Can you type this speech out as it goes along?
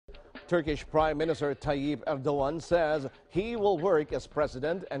Turkish Prime Minister Tayyip Erdogan says he will work as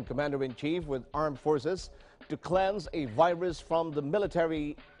president and commander-in-chief with armed forces to cleanse a virus from the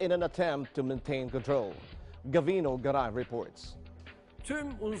military in an attempt to maintain control. Gavino Garay reports.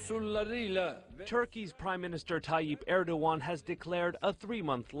 Turkey's Prime Minister Tayyip Erdogan has declared a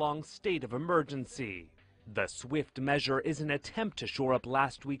 3-month-long state of emergency. The swift measure is an attempt to shore up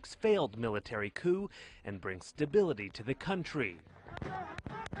last week's failed military coup and bring stability to the country.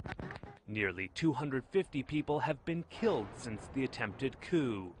 Nearly 250 people have been killed since the attempted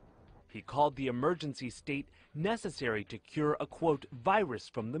coup. He called the emergency state necessary to cure a, quote, virus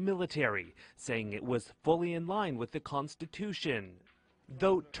from the military, saying it was fully in line with the constitution.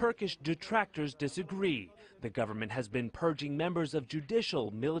 Though Turkish detractors disagree, the government has been purging members of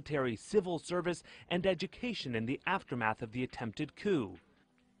judicial, military, civil service, and education in the aftermath of the attempted coup.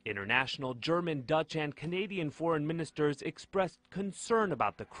 International German, Dutch, and Canadian foreign ministers expressed concern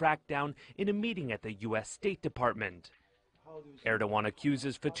about the crackdown in a meeting at the U.S. State Department. Erdogan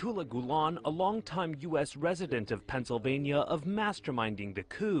accuses Fethullah Gulen, a longtime U.S. resident of Pennsylvania, of masterminding the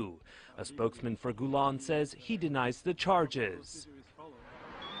coup. A spokesman for Gulen says he denies the charges.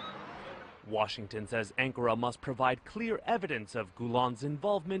 Washington says Ankara must provide clear evidence of Gulen's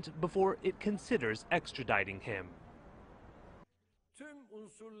involvement before it considers extraditing him.